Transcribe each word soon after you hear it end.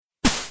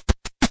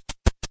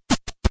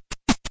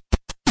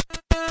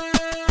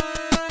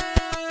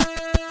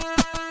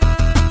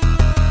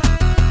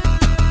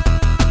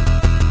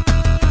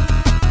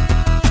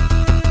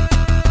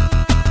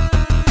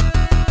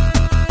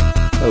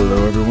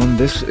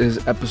This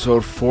is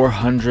episode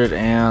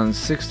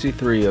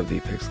 463 of the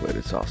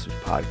Pixelated Sausage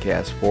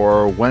Podcast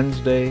for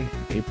Wednesday,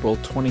 April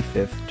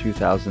 25th,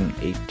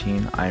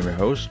 2018. I am your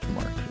host,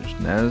 Marc,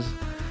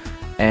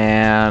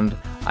 and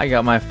I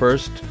got my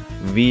first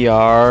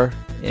VR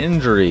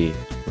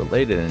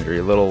related injury,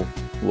 a little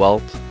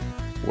welt,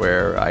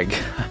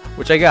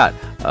 which I got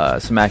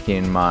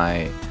smacking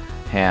my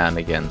hand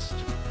against,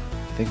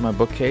 I think, my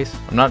bookcase.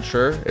 I'm not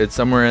sure. It's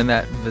somewhere in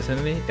that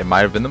vicinity. It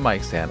might have been the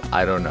mic stand.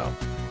 I don't know.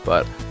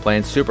 But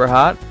playing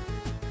Superhot,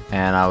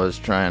 and I was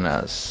trying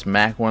to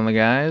smack one of the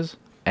guys,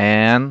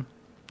 and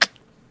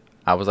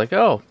I was like,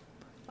 oh,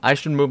 I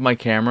should move my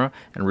camera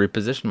and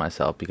reposition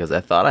myself because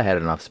I thought I had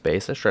enough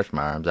space. I stretched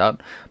my arms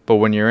out. But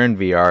when you're in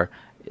VR,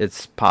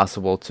 it's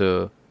possible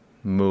to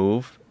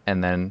move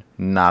and then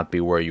not be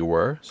where you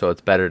were. So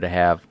it's better to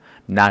have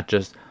not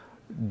just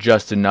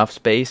enough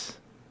space,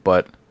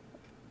 but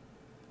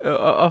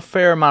a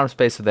fair amount of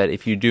space so that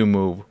if you do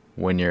move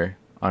when you're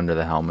under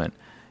the helmet,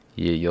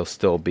 you'll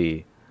still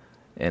be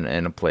in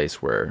a place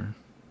where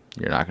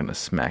you're not going to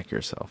smack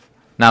yourself.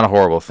 Not a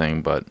horrible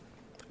thing, but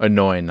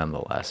annoying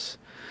nonetheless.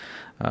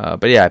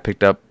 But yeah, I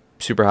picked up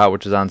Superhot,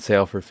 which is on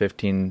sale for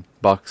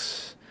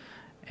 $15,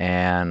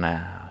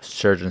 and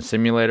Surgeon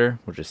Simulator,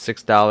 which is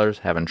 $6.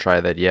 Haven't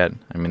tried that yet.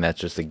 I mean, that's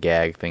just a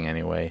gag thing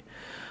anyway.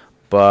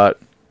 But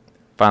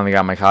finally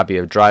got my copy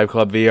of Drive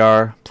Club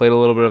VR. Played a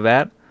little bit of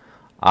that.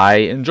 I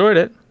enjoyed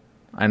it.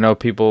 I know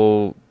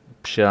people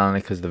shit on it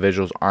because the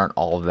visuals aren't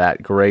all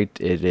that great.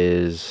 It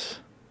is,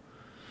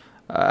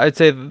 I'd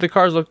say the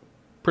cars look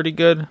pretty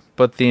good,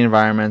 but the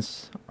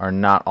environments are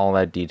not all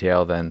that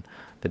detailed, and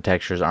the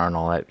textures aren't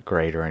all that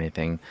great or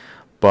anything.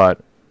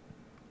 But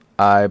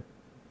I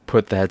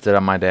put the headset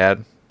on my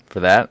dad for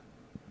that,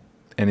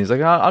 and he's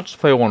like, I'll just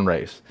play one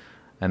race.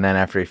 And then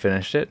after he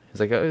finished it, he's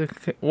like,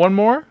 okay, one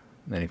more?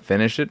 And then he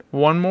finished it,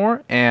 one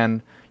more,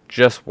 and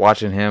just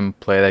watching him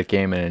play that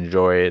game and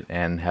enjoy it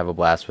and have a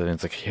blast with it,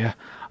 it's like, yeah,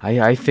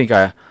 I think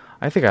I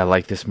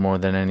like this more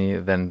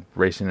than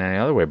racing any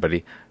other way.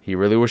 But he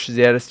really wishes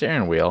he had a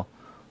steering wheel,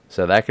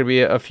 so that could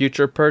be a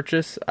future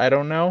purchase. I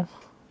don't know.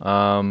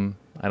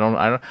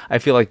 I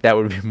feel like that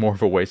would be more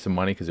of a waste of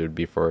money because it would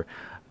be for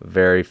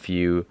very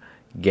few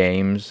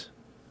games,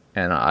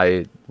 and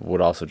I would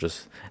also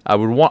I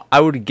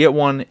would get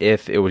one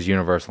if it was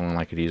universal and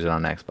I could use it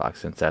on Xbox,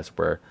 since that's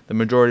where the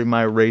majority of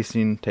my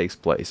racing takes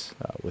place,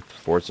 with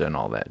Forza and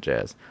all that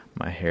jazz.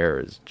 My hair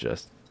is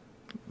just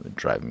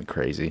driving me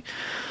crazy.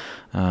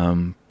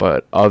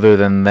 But other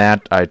than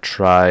that, I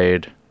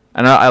tried,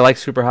 and I like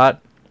Superhot.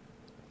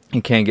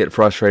 It can get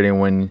frustrating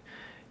when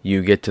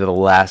you get to the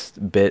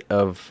last bit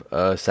of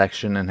a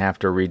section and have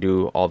to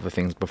redo all the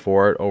things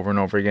before it over and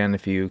over again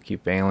if you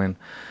keep failing.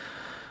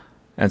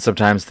 And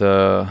sometimes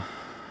the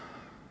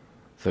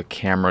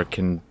camera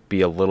can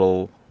be a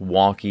little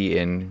wonky,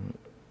 and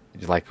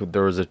like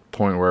there was a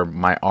point where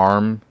my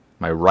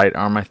right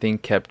arm, I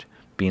think, kept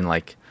being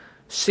like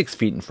 6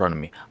 feet in front of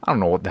me. I don't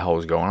know what the hell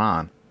was going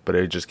on, but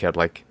it just kept,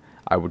 like,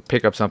 I would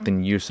pick up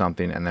something, use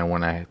something, and then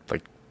when I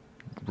like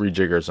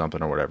rejigger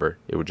something or whatever,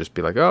 it would just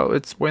be like, oh,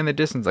 it's way in the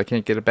distance. I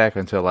can't get it back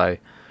until I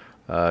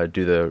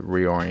do the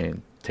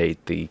reorientate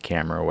the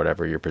camera or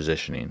whatever you're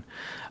positioning.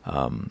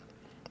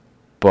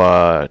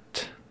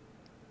 But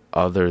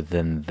other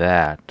than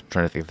that, I'm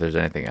trying to think if there's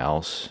anything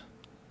else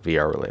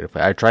VR related.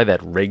 I tried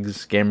that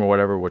Rigs game or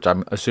whatever, which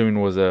I'm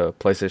assuming was a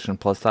PlayStation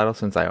Plus title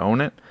since I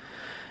own it.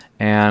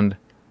 And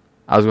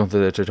I was going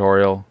through the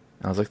tutorial,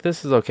 and I was like,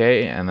 this is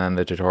okay. And then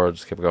the tutorial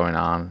just kept going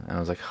on, and I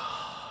was like,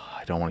 oh,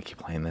 I don't want to keep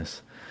playing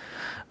this.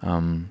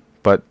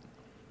 But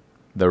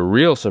the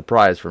real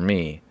surprise for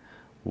me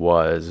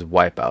was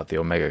Wipeout, the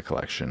Omega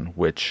Collection,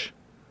 which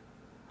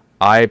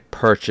I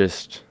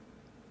purchased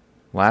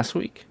last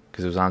week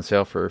because it was on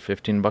sale for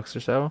 $15 or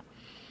so.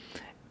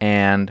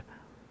 And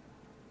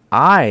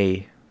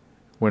I,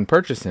 when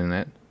purchasing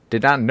it,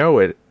 did not know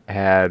it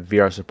had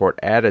VR support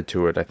added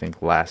to it, I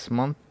think, last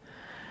month.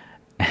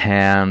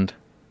 And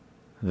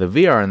the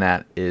VR in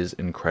that is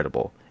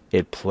incredible.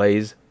 It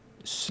plays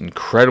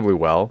incredibly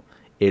well.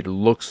 It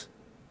looks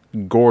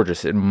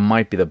gorgeous. It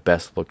might be the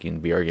best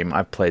looking VR game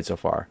I've played so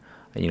far.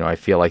 You know, I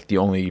feel like the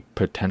only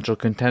potential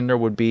contender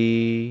would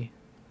be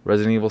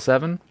Resident Evil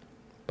 7,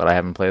 but I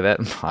haven't played that.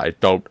 I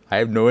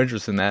have no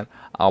interest in that.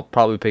 I'll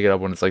probably pick it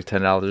up when it's like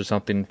 $10 or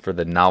something for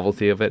the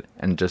novelty of it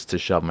and just to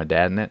shove my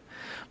dad in it.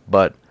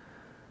 But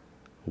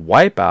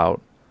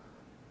Wipeout,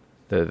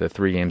 the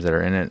 3 games that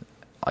are in it,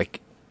 like,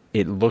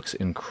 it looks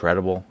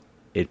incredible.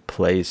 It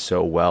plays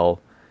so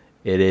well.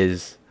 It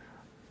is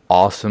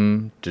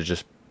awesome to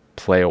just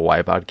play a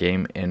Wipeout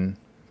game in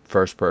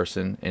first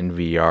person in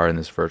VR in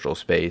this virtual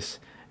space,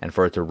 and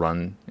for it to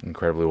run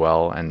incredibly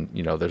well. And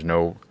you know, there's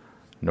no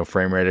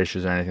frame rate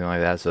issues or anything like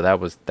that. So that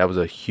was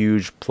a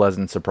huge,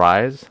 pleasant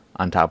surprise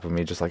on top of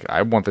me. Just like,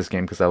 I want this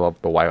game because I love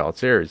the Wipeout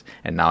series,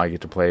 and now I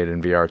get to play it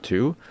in VR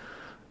too.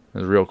 It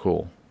was real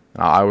cool.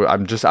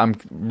 I'm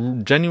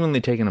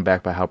genuinely taken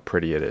aback by how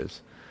pretty it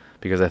is,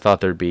 because I thought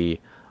there'd be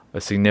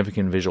a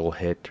significant visual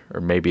hit,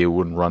 or maybe it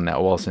wouldn't run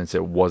that well since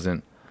it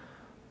wasn't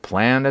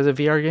planned as a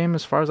VR game,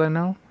 as far as I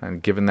know.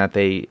 And given that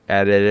they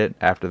added it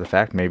after the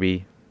fact,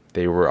 maybe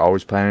they were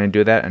always planning to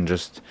do that and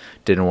just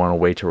didn't want to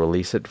wait to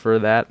release it for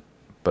that.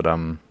 But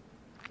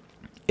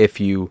if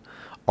you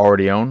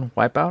already own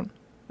Wipeout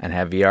and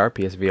have VR,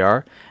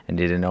 PSVR, and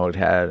didn't know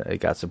it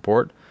got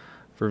support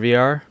for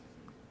VR,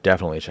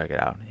 definitely check it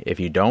out. If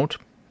you don't,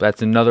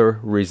 that's another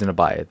reason to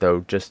buy it.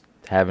 Though just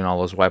having all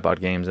those Wipeout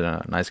games in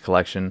a nice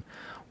collection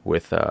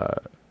with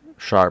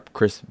sharp,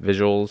 crisp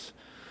visuals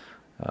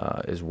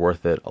is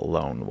worth it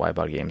alone. The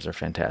Wipeout games are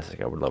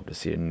fantastic. I would love to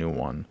see a new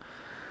one.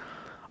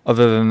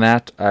 Other than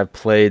that, I've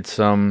played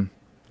some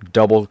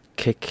Double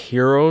Kick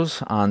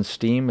Heroes on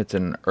Steam. It's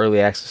an early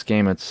access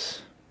game.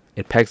 It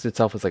pegs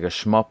itself as like a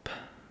shmup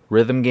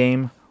rhythm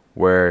game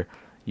where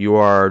you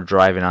are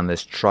driving on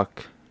this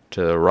truck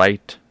to the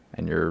right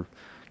and you're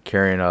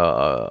carrying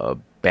a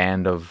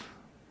band of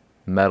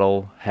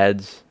metal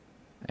heads,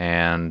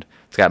 and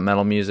it's got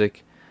metal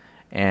music,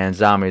 and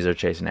zombies are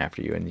chasing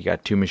after you, and you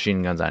got 2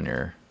 machine guns on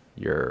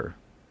your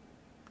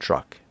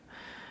truck,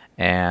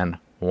 and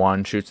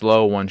one shoots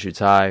low, one shoots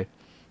high.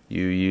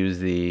 You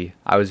use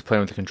I was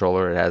playing with the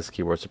controller. It has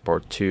keyboard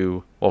support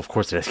too. Well, of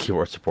course it has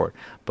keyboard support,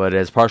 but it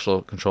has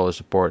partial controller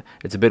support.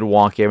 It's a bit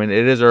wonky. I mean,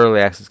 it is an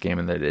early access game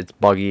and it's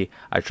buggy.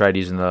 I tried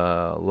using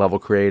the level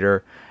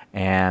creator,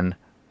 and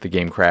the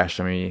game crashed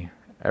on me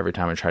every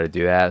time I tried to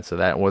do that, so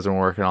that wasn't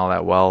working all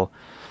that well.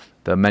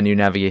 The menu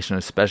navigation,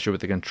 especially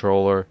with the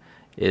controller,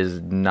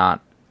 is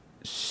not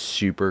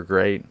super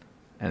great,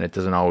 and it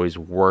doesn't always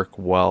work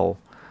well.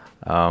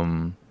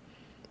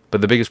 But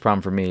the biggest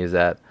problem for me is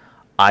that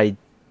I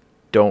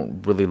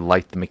don't really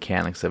like the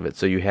mechanics of it.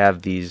 So you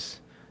have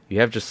just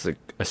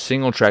a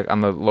single track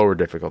on the lower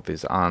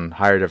difficulties. On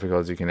higher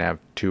difficulties, you can have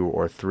 2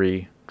 or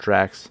 3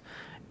 tracks,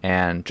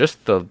 and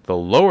just the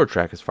lower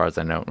track, as far as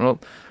I know. Well,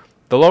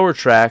 the lower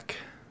track,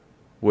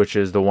 which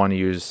is the one you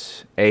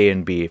use A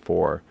and B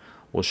for,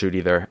 will shoot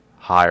either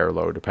high or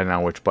low, depending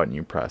on which button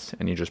you press.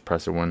 And you just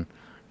press it when,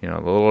 the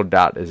little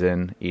dot is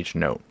in each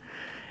note.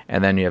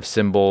 And then you have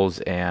symbols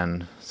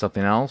and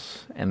something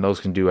else, and those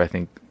can do, I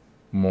think,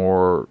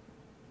 more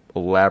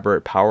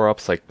elaborate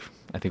power-ups. Like,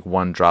 I think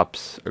one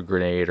drops a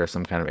grenade or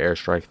some kind of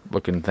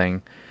airstrike-looking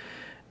thing.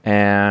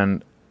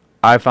 And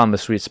I found the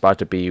sweet spot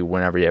to be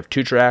whenever you have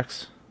 2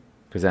 tracks,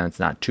 because then it's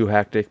not too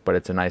hectic, but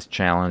it's a nice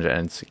challenge,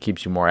 and it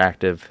keeps you more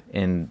active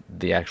in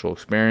the actual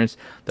experience.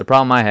 The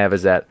problem I have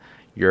is that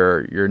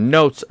your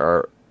notes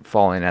are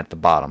falling at the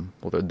bottom.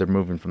 Well, they're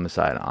moving from the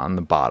side on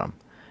the bottom.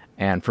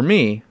 And for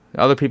me,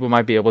 other people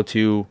might be able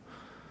to,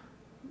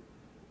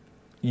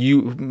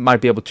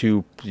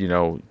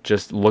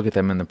 just look at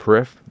them in the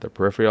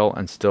peripheral,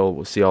 and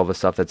still see all the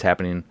stuff that's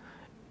happening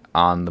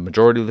on the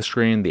majority of the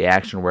screen, the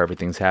action where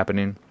everything's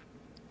happening.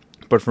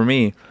 But for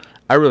me,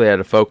 I really had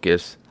to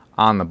focus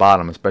on the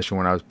bottom, especially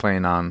when I was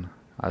playing on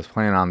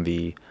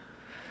the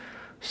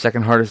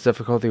second hardest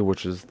difficulty,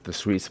 which is the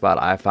sweet spot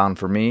I found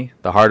for me.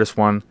 The hardest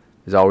one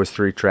is always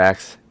 3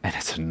 tracks, and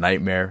it's a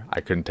nightmare.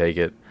 I couldn't take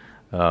it.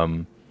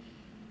 But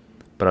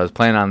I was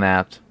playing on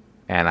that,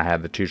 and I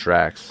had the 2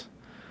 tracks,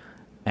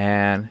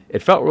 and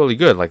it felt really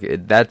good.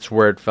 That's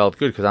where it felt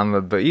good, because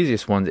on the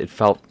easiest ones, it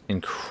felt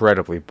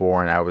incredibly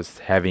boring. I was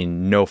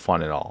having no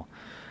fun at all.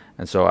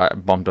 And so I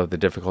bumped up the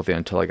difficulty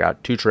until I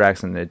got 2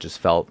 tracks, and it just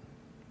felt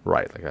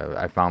right.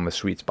 I found the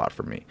sweet spot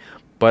for me.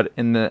 But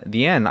in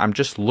the end, I'm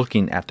just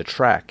looking at the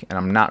track, and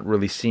I'm not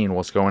really seeing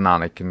what's going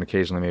on. I can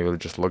occasionally maybe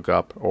just look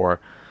up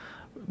or,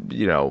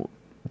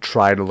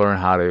 try to learn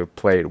how to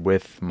play it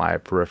with my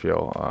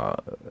peripheral.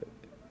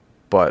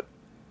 But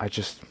I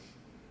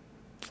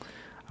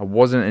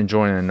wasn't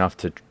enjoying it enough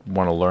to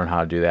want to learn how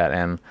to do that.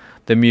 And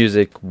the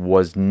music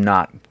was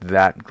not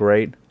that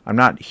great. I'm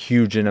not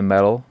huge into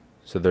metal,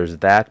 so there's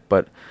that.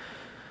 But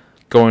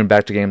going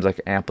back to games like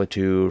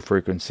Amplitude,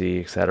 Frequency,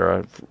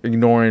 etc.,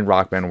 ignoring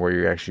Rock Band where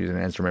you're actually using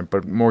an instrument,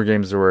 but more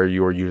games where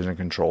you are using a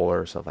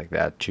controller, stuff like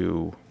that,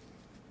 to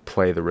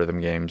play the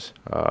rhythm games,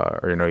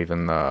 or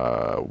even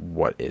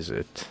what is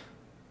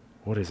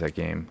that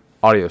game?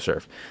 Audio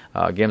Surf,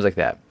 games like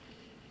that.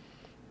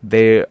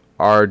 They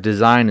are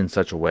designed in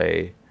such a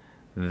way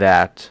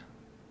that,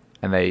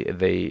 and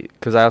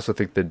because I also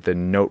think that the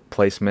note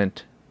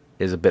placement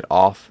is a bit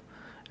off,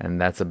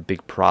 and that's a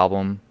big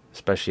problem,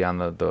 especially on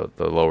the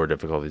lower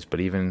difficulties.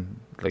 But even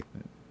like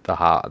the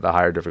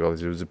higher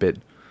difficulties, it was a bit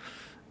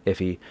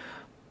iffy.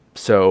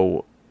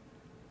 So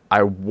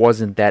I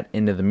wasn't that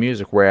into the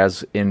music,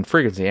 whereas in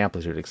Frequency,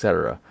 Amplitude,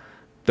 etc.,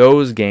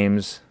 those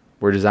games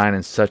were designed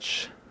in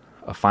such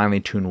a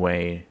finely tuned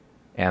way,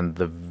 and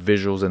the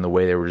visuals and the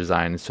way they were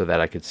designed so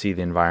that I could see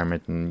the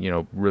environment and,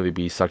 really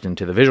be sucked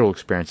into the visual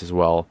experience as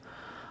well.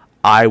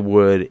 I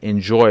would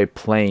enjoy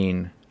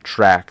playing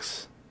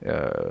tracks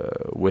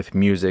with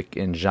music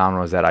in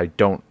genres that I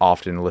don't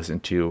often listen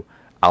to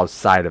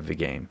outside of the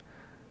game.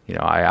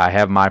 I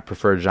have my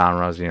preferred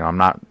genres. I'm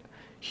not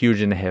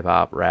huge into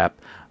hip-hop, rap,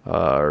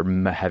 or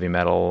heavy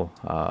metal,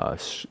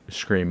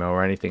 screamo,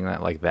 or anything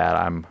like that.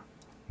 I'm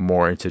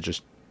more into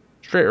just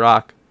straight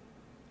rock,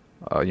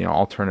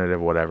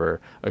 alternative,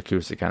 whatever,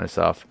 acoustic kind of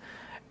stuff.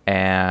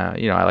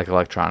 and I like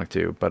electronic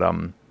too. But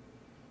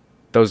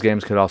those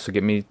games could also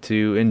get me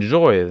to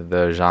enjoy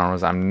the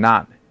genres I'm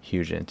not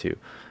huge into.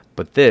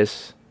 But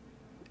this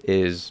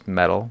is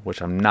metal,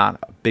 which I'm not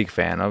a big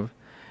fan of,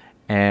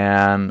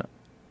 and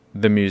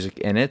the music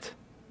in it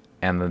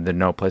and the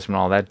note placement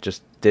and all that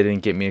just didn't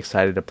get me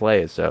excited to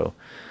play it. So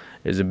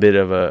it's a bit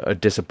of a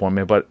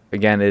disappointment. But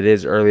again, it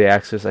is early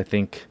access. I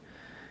think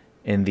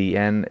in the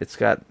end it's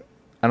got,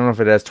 I don't know if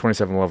it has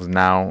 27 levels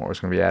now or it's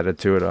going to be added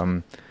to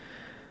it.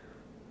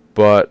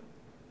 But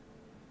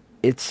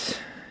it's,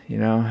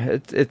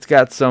 it's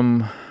got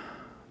some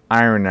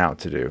iron out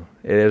to do.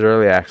 It is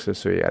early access,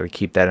 so you got to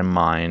keep that in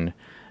mind.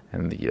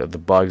 And the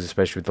bugs,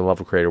 especially with the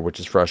level creator, which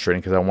is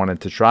frustrating because I wanted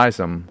to try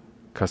some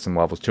custom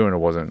levels too, and it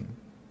wasn't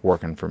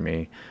working for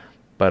me.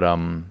 But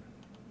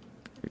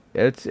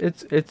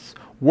it's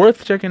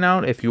worth checking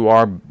out if you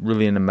are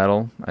really into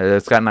metal.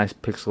 It's got nice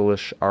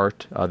pixelish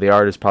art. The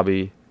art is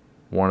probably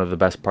one of the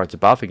best parts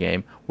about the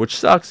game, which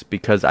sucks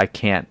because I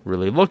can't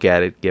really look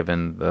at it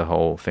given the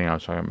whole thing I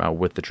was talking about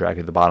with the track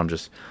at the bottom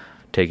just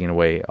taking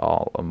away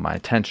all of my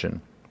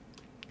attention.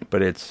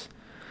 But it's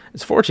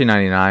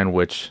 $14.99,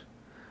 which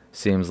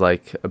seems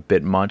like a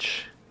bit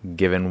much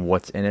given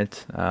what's in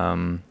it.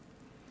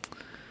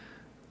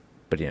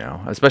 But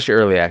especially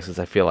early access,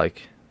 I feel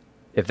like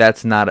if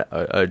that's not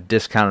a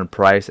discounted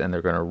price and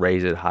they're going to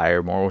raise it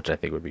higher more, which I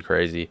think would be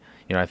crazy,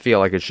 I feel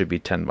like it should be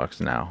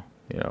 $10 now.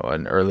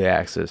 An early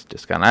access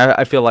discount.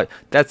 I feel like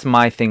that's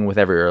my thing with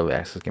every early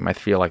access game. I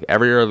feel like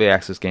every early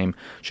access game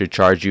should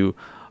charge you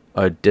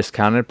a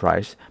discounted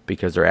price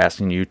because they're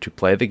asking you to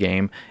play the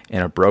game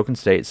in a broken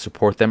state,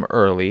 support them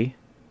early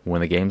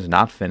when the game's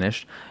not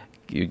finished.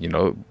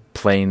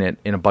 Playing it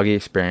in a buggy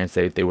experience,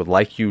 they would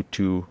like you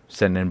to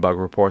send in bug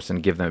reports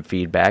and give them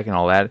feedback and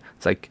all that.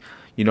 It's like,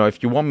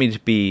 if you want me to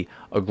be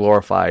a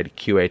glorified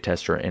QA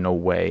tester in a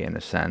way, in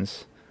a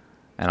sense,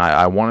 and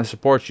I want to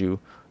support you,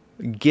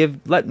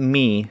 give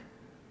me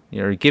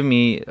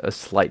a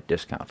slight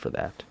discount for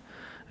that.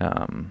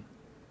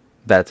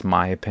 That's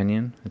my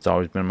opinion. It's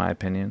always been my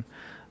opinion.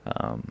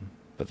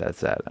 But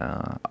that's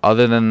that.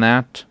 Other than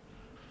that,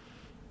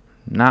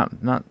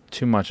 not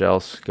too much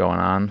else going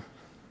on.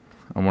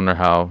 I wonder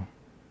how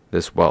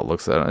this welt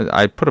looks.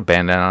 I put a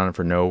band-aid on it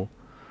for no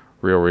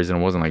real reason.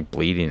 It wasn't like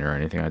bleeding or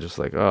anything. I just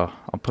I'll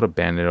put a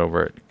band-aid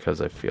over it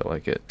because I feel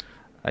like it.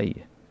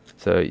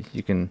 So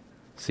you can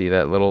see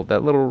that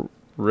little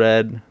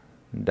red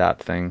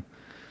dot thing.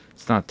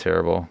 It's not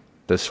terrible.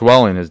 The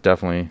swelling is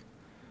definitely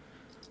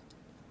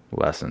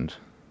lessened,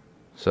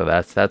 so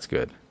that's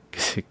good.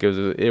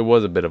 It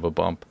was a bit of a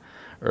bump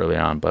early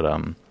on, but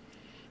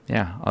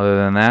yeah. Other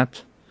than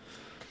that,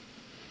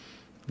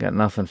 got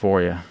nothing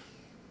for you.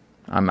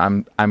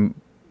 I'm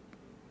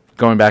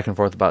going back and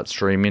forth about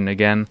streaming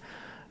again,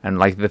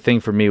 and the thing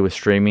for me with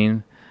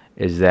streaming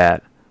is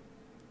that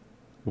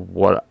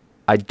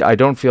I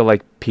don't feel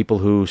like people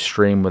who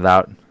stream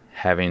without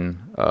having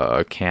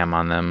a cam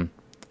on them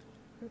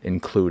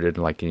included,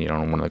 in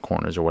one of the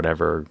corners or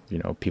whatever,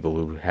 people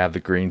who have the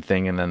green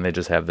thing and then they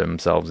just have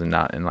themselves and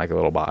not in a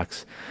little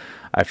box.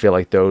 I feel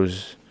like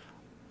those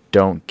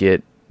don't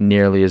get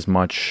nearly as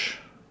much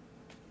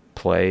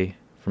play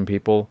from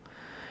people,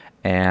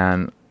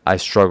 and I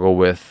struggle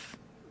with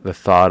the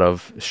thought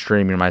of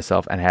streaming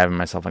myself and having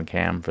myself on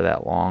cam for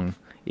that long,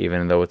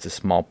 even though it's a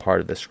small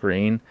part of the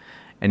screen.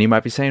 And you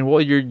might be saying,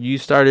 well, you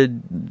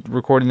started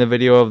recording the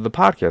video of the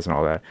podcast and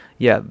all that.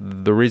 Yeah,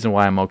 the reason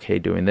why I'm okay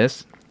doing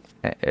this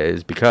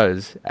is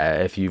because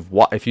if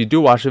you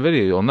do watch the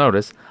video, you'll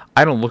notice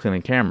I don't look in the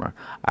camera.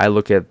 I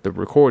look at the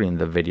recording,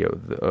 the video,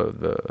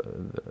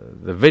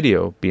 the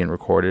video being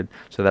recorded,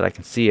 so that I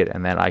can see it,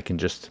 and then I can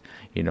just,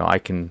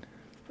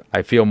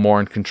 I feel more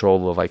in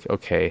control of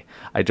okay,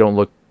 I don't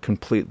look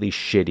completely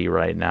shitty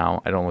right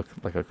now. I don't look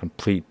like a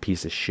complete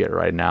piece of shit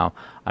right now.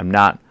 I'm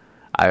not.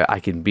 I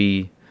can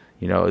be.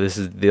 This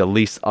is the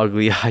least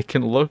ugly I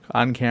can look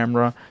on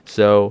camera.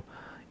 So,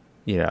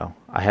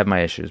 I have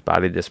my issues,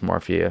 body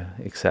dysmorphia,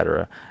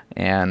 etc.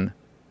 And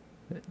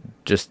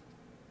just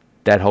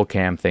that whole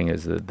cam thing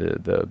is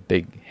the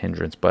big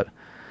hindrance. But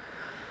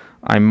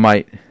I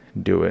might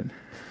do it,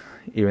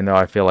 even though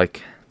I feel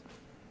like,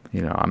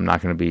 I'm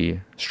not going to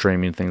be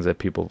streaming things that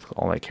people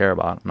all they care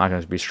about. I'm not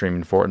going to be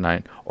streaming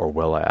Fortnite, or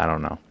will I? I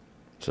don't know.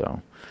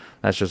 So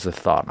that's just a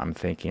thought I'm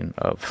thinking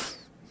of.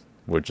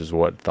 Which is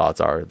what thoughts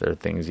are. They're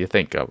things you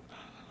think of.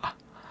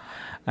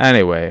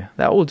 Anyway,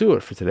 that will do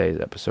it for today's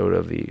episode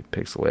of the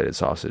Pixelated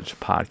Sausage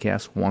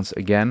Podcast. Once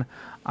again,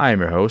 I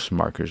am your host,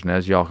 Marc.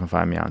 Y'all can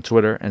find me on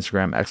Twitter,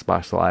 Instagram,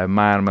 Xbox Live,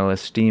 My Anime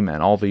List, Steam,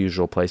 and all the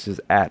usual places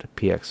at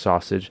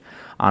PXSausage.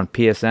 On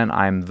PSN,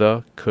 I'm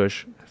the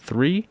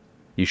Kush3.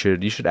 You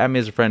should add me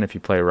as a friend if you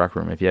play Rec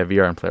Room. If you have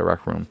VR and play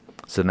Rec Room,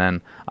 so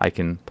then I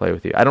can play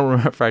with you. I don't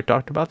remember if I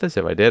talked about this.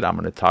 If I did, I'm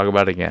going to talk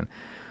about it again.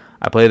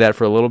 I played that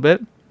for a little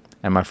bit.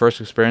 And my first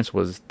experience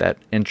was that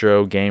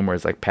intro game where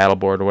it's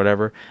paddleboard or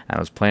whatever, and I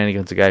was playing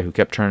against a guy who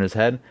kept turning his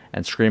head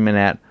and screaming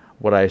at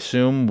what I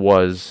assume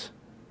was,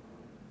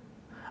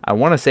 I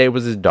want to say it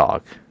was his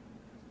dog,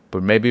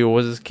 but maybe it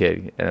was his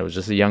kid, and it was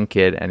just a young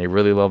kid, and he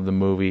really loved the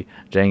movie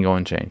Django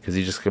Unchained, because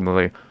he just kept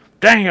like,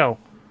 Django!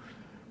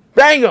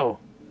 Django!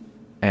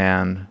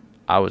 And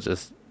I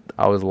was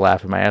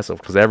laughing my ass off,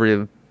 because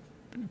every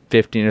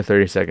 15 or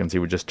 30 seconds, he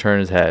would just turn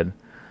his head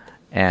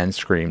and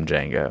scream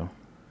Django.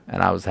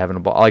 And I was having a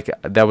ball. Like,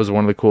 that was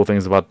one of the cool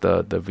things about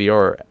the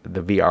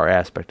VR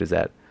aspect, is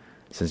that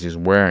since he's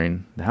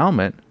wearing the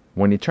helmet,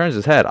 when he turns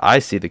his head, I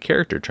see the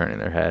character turning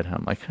their head.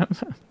 I'm like,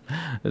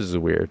 this is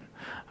weird.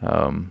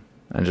 And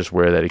just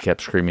weird that he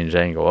kept screaming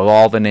Django. Of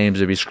all the names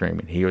to be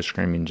screaming, he was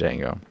screaming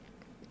Django.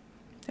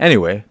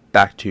 Anyway,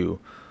 back to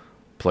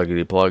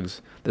Pluggity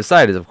Plugs. The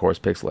site is, of course,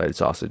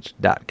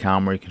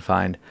 pixelatedsausage.com, where you can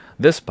find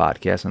this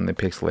podcast and the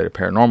Pixelated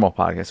Paranormal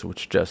podcast,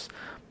 which just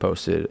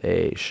posted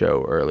a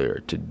show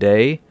earlier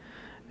today.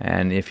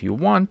 And if you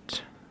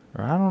want,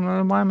 or I don't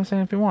know, why am I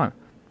saying if you want?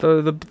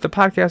 The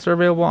podcasts are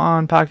available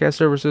on podcast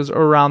services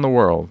around the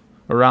world,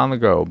 around the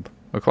globe,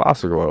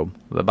 across the globe,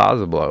 the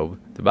Baza globe,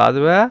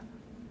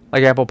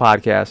 like Apple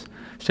Podcasts,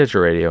 Stitcher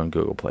Radio, and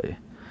Google Play.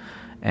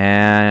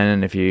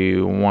 And if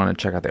you want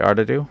to check out the art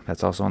I do,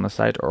 that's also on the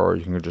site, or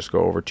you can just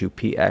go over to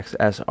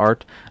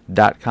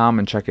pxsart.com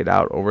and check it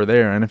out over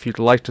there. And if you'd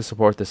like to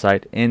support the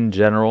site in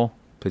general,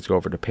 please go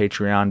over to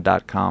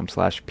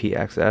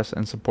patreon.com/pxs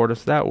and support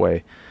us that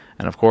way.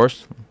 And of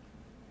course,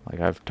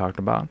 like I've talked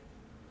about,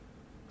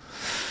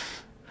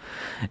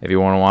 if you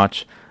want to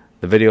watch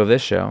the video of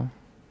this show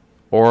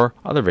or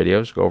other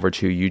videos, go over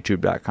to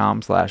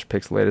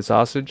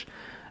youtube.com/pixelatedsausage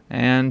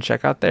and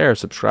check out there.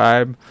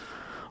 Subscribe,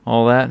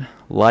 all that.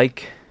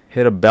 Like,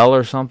 hit a bell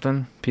or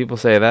something. People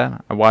say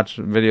that. I watch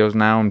videos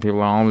now and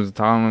people are always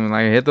telling me,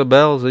 like, hit the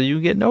bell so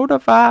you get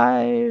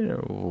notified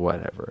or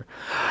whatever.